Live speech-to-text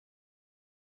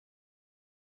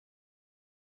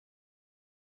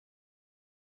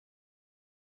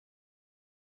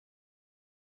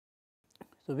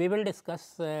So, we will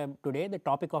discuss today the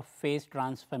topic of phase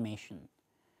transformation.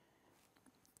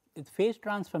 Phase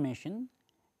transformation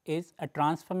is a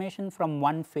transformation from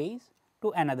one phase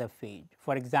to another phase.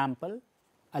 For example,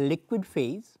 a liquid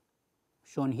phase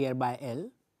shown here by L.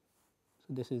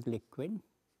 So, this is liquid.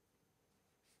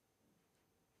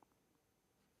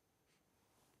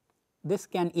 This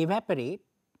can evaporate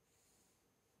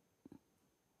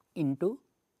into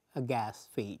a gas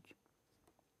phase.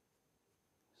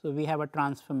 So, we have a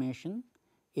transformation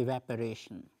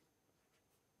evaporation.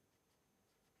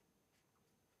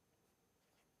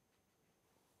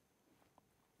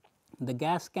 The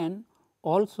gas can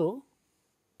also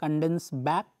condense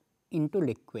back into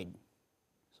liquid.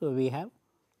 So, we have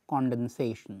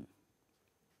condensation.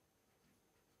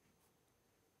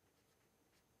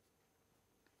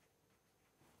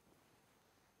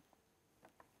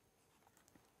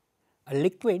 A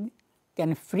liquid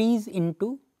can freeze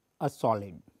into a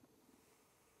solid.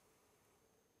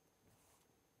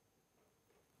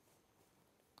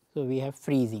 So, we have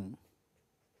freezing.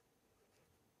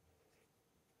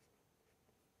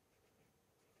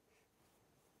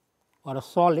 Or a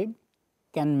solid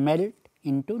can melt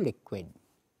into liquid.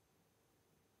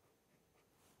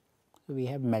 So, we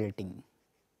have melting.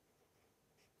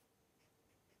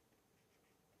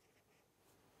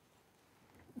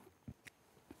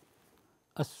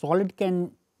 A solid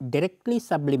can directly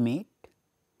sublimate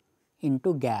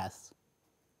into gas,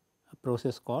 a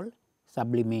process called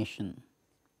sublimation.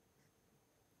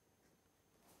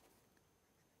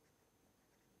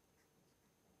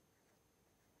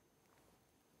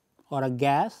 Or a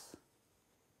gas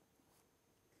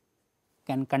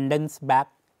can condense back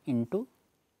into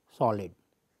solid.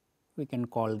 We can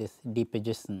call this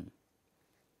deposition.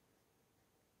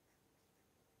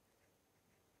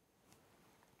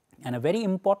 And a very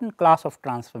important class of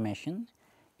transformation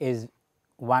is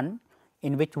one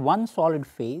in which one solid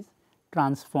phase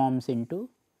transforms into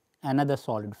another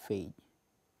solid phase.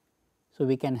 So,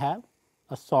 we can have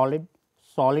a solid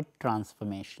solid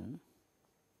transformation.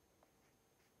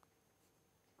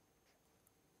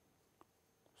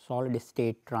 Solid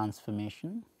state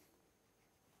transformation,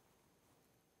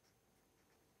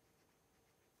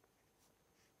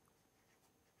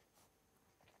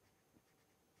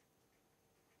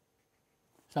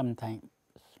 sometimes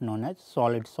known as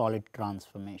solid solid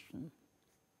transformation.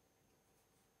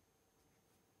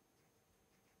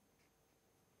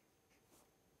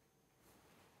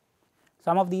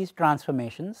 Some of these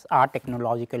transformations are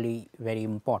technologically very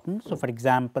important. So, for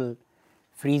example,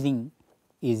 freezing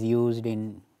is used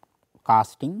in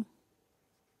casting,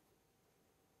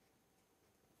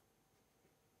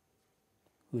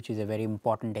 which is a very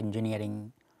important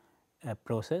engineering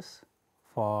process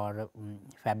for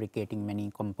fabricating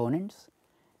many components.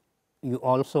 You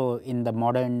also in the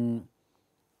modern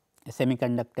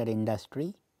semiconductor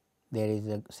industry, there is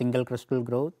a single crystal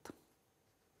growth,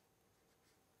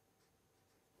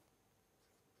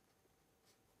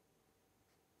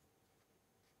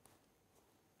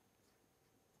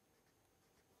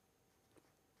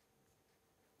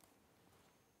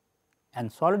 and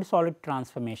solid solid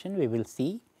transformation we will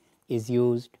see is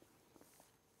used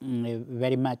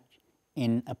very much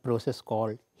in a process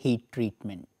called heat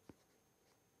treatment.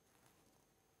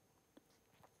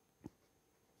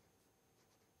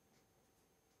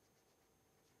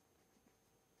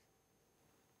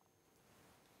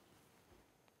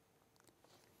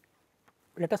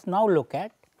 Let us now look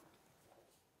at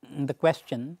the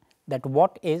question that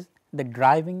what is the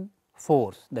driving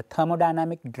force, the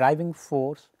thermodynamic driving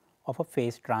force of a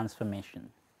phase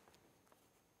transformation.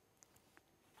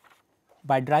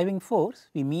 By driving force,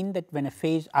 we mean that when a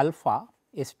phase alpha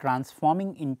is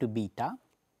transforming into beta,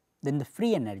 then the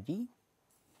free energy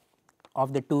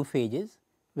of the two phases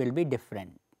will be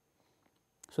different.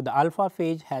 So, the alpha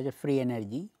phase has a free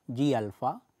energy G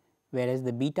alpha, whereas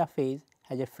the beta phase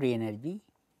has a free energy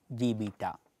G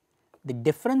beta. The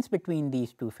difference between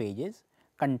these two phases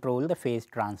control the phase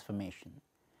transformation.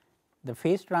 The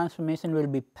phase transformation will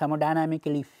be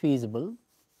thermodynamically feasible.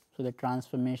 So, the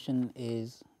transformation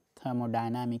is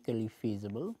thermodynamically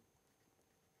feasible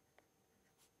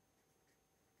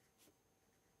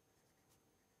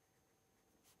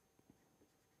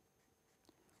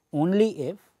only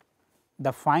if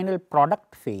the final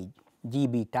product phase G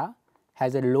beta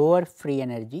has a lower free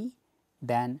energy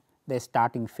than the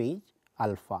starting phase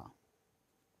alpha.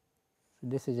 So,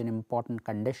 this is an important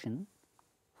condition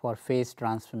for phase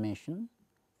transformation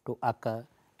to occur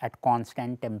at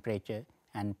constant temperature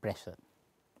and pressure.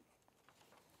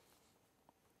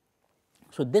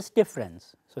 So, this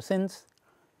difference, so since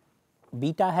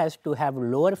beta has to have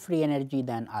lower free energy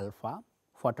than alpha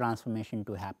for transformation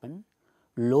to happen.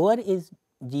 Lower is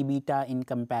G beta in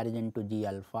comparison to G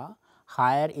alpha,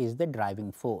 higher is the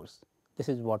driving force. This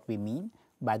is what we mean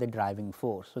by the driving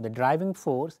force. So, the driving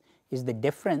force is the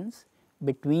difference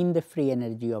between the free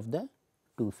energy of the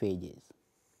two phases.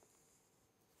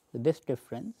 So, this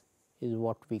difference is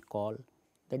what we call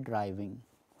the driving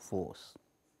force.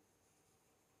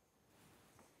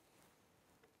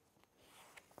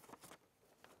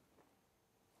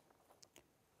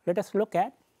 Let us look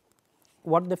at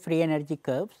what the free energy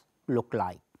curves look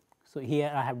like. So,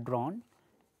 here I have drawn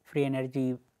free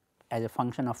energy as a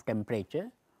function of temperature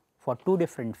for two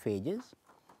different phases.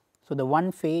 So, the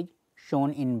one phase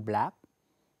shown in black,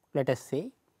 let us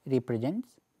say, represents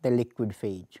the liquid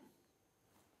phase,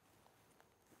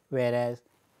 whereas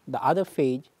the other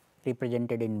phase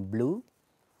represented in blue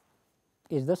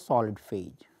is the solid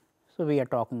phase. So, we are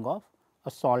talking of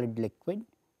a solid liquid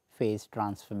phase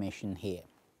transformation here.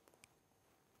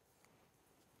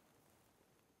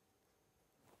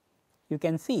 You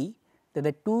can see that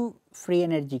the two free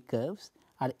energy curves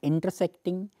are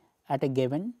intersecting at a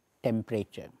given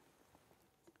temperature.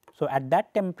 So, at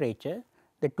that temperature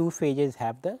the two phases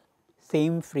have the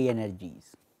same free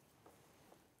energies.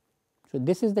 So,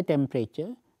 this is the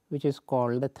temperature which is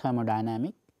called the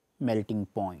thermodynamic melting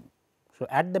point. So,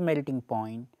 at the melting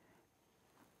point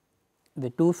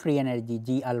the two free energy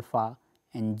G alpha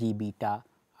and G beta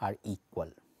are equal.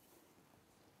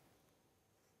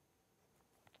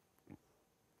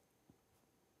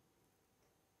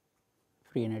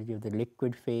 Free energy of the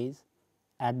liquid phase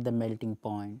at the melting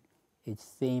point is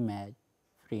same as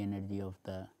free energy of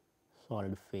the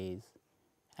solid phase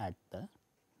at the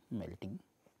melting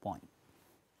point.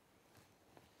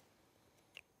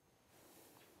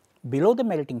 Below the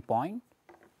melting point,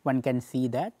 one can see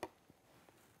that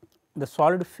the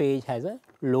solid phase has a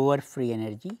lower free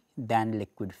energy than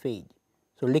liquid phase.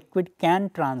 So, liquid can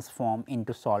transform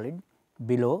into solid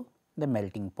below the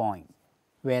melting point,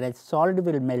 whereas solid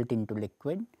will melt into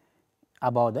liquid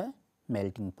above the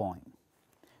melting point.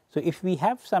 So, if we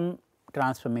have some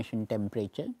transformation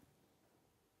temperature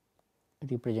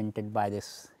represented by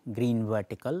this green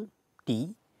vertical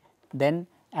T, then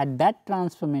at that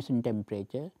transformation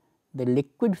temperature the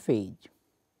liquid phase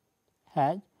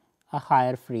has a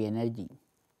higher free energy,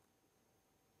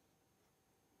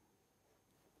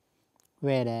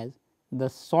 whereas the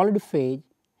solid phase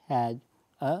has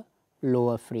a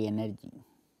lower free energy.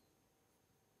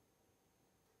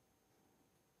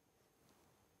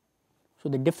 So,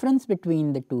 the difference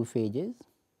between the two phases,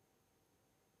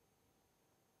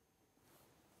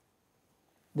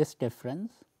 this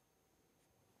difference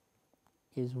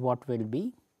is what will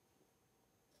be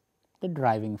the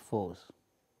driving force,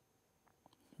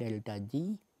 delta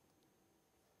G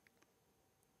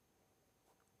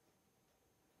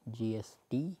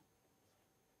GST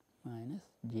minus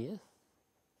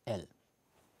GSL.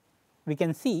 We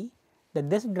can see that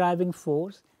this driving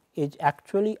force is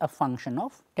actually a function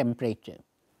of temperature.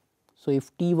 So,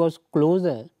 if T was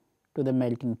closer to the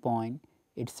melting point,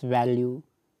 its value,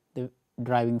 the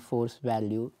driving force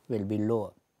value will be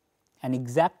lower, and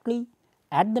exactly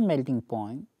at the melting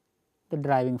point the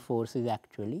driving force is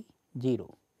actually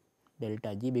 0,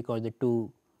 delta G, because the two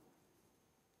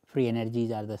free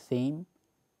energies are the same,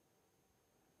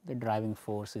 the driving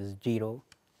force is 0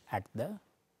 at the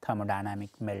thermodynamic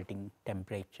melting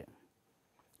temperature.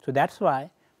 So, that is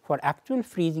why for actual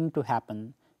freezing to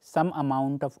happen, some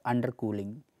amount of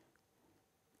undercooling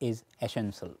is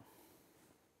essential.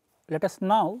 Let us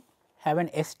now have an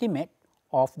estimate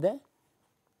of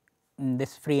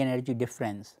this free energy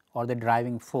difference or the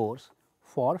driving force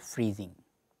for freezing.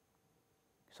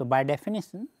 So, by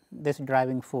definition this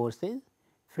driving force is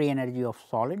free energy of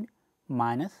solid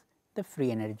minus the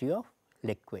free energy of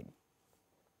liquid.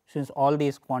 Since all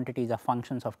these quantities are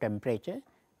functions of temperature,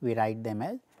 we write them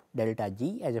as delta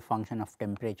G as a function of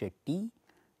temperature T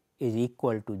is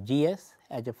equal to Gs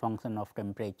as a function of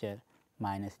temperature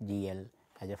minus Gl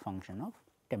as a function of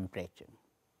temperature.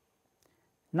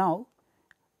 Now,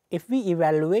 if we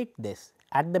evaluate this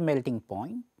at the melting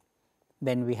point,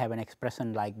 then we have an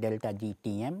expression like delta G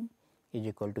Tm is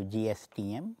equal to Gs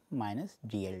Tm minus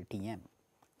Gl Tm.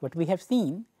 But we have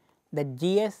seen that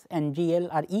Gs and Gl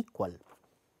are equal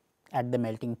at the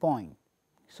melting point.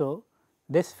 So,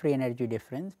 this free energy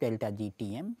difference delta G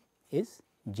Tm is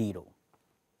 0.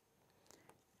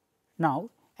 Now,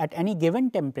 at any given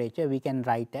temperature we can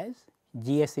write as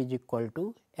Gs is equal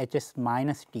to Hs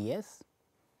minus Ts,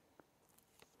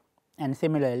 and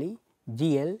similarly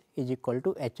Gl is equal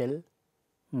to HL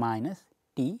minus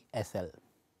TSL.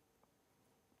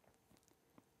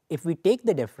 If we take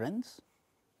the difference,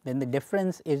 then the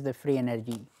difference is the free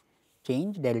energy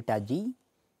change delta G,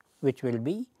 which will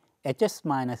be Hs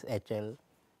minus HL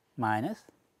minus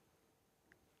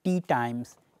T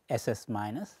times Ss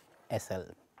minus Sl.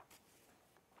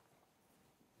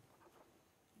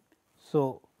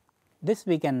 So, this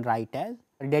we can write as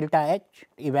delta H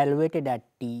evaluated at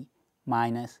T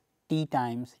minus T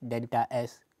times delta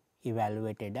S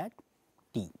evaluated at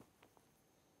T.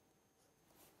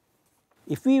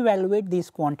 If we evaluate these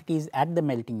quantities at the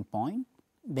melting point,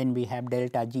 then we have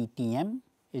delta G T m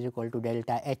is equal to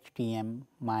delta H T m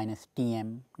minus T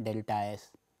m delta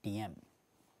S T m.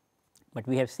 But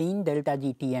we have seen delta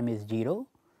G T m is 0.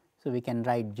 So, we can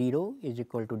write 0 is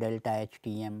equal to delta H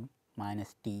T m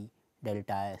minus T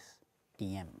delta S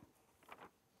T m.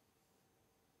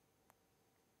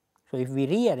 So, if we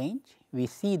rearrange, we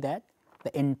see that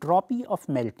the entropy of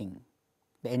melting,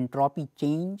 the entropy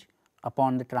change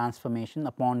upon the transformation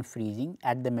upon freezing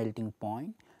at the melting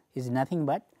point is nothing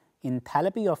but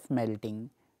enthalpy of melting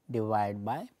divided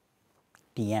by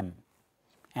T m,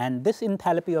 and this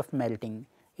enthalpy of melting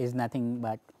is nothing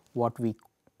but what we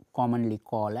commonly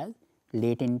call as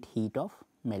latent heat of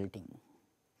melting.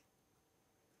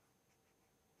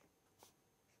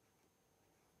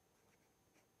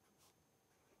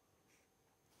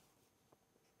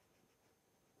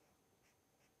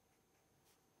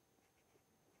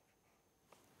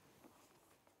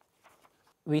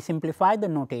 We simplify the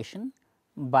notation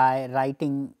by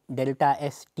writing delta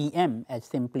S T m as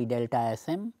simply delta S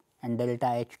m and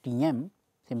delta H T m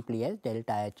simply as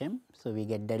delta H m. So, we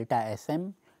get delta S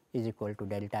m is equal to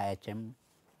delta H m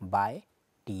by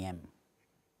T m.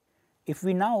 If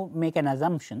we now make an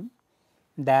assumption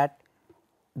that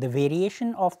the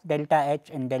variation of delta H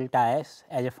and delta S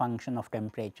as a function of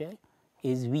temperature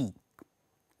is weak,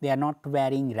 they are not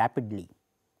varying rapidly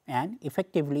and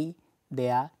effectively they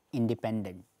are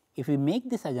independent. If we make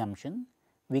this assumption,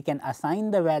 we can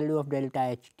assign the value of delta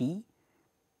H T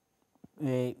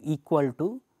equal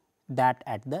to that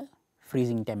at the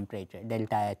freezing temperature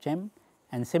delta H m,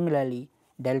 and similarly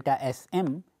delta S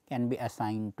m can be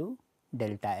assigned to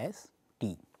delta S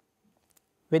T.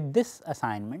 With this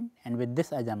assignment and with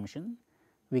this assumption,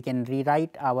 we can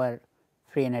rewrite our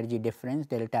free energy difference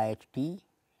delta H T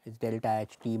is delta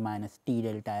H T minus T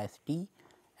delta S T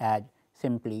as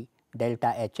simply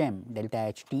delta H m. Delta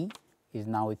H T is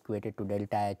now equated to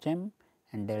delta H m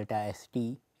and delta S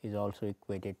T is also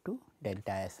equated to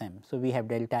delta S m. So, we have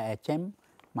delta H m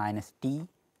minus T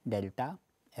delta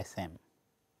S m.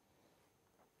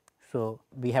 So,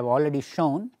 we have already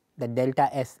shown that delta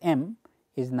S m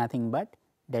is nothing but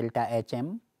delta H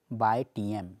m by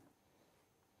T m.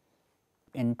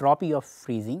 Entropy of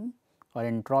freezing or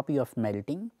entropy of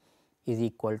melting is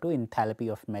equal to enthalpy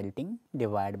of melting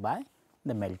divided by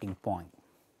the melting point.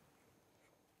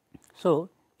 So,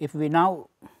 if we now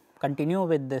continue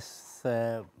with this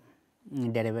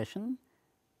derivation,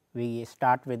 we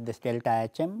start with this delta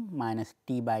H m minus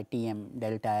T by T m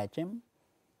delta H m.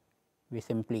 We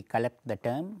simply collect the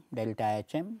term delta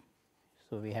H m.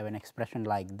 So, we have an expression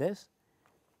like this,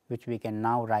 which we can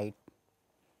now write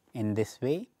in this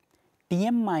way: T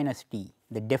m minus T,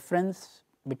 the difference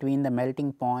between the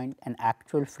melting point and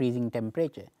actual freezing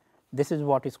temperature. This is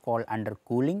what is called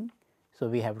undercooling. So,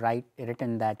 we have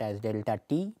written that as delta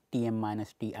T, T m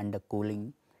minus T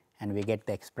undercooling, and we get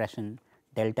the expression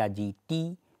delta G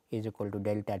T is equal to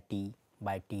delta T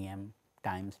by T m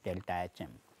times delta H m.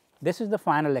 This is the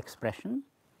final expression,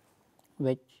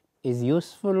 which is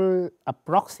useful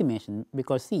approximation,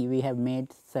 because see, we have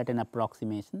made certain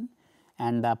approximation,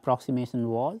 and the approximation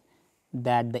was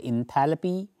that the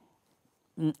enthalpy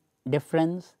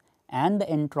difference and the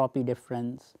entropy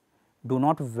difference do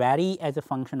not vary as a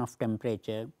function of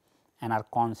temperature and are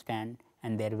constant,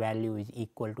 and their value is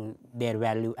equal to their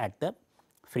value at the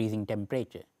freezing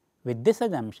temperature. With this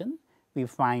assumption, we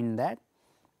find that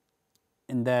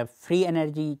in the free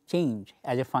energy change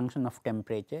as a function of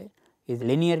temperature is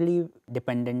linearly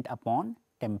dependent upon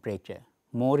temperature.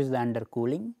 More is the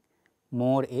undercooling,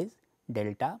 more is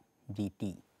delta G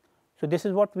T. So, this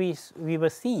is what we were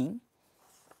seeing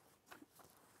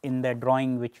in the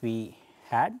drawing which we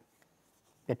had,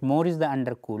 that more is the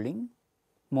undercooling,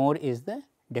 more is the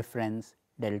difference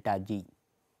delta G.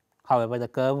 However, the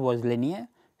curve was linear.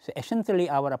 So, essentially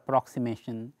our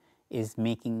approximation is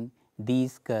making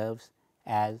these curves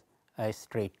as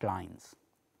straight lines.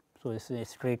 So, this is a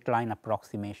straight line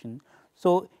approximation.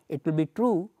 So, it will be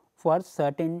true for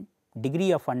certain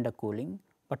degree of undercooling,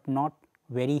 but not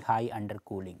very high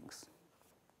undercoolings.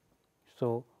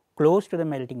 So, close to the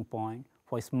melting point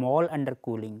for small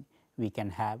undercooling, we can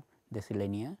have this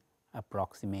linear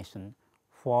approximation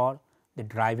for the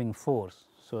driving force.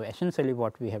 So, essentially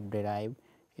what we have derived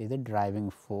is the driving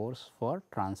force for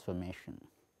transformation,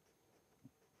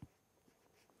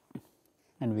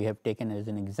 and we have taken as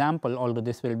an example, although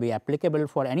this will be applicable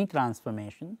for any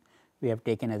transformation, we have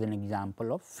taken as an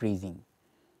example of freezing.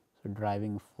 So,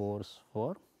 driving force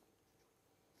for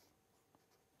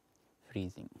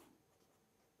freezing.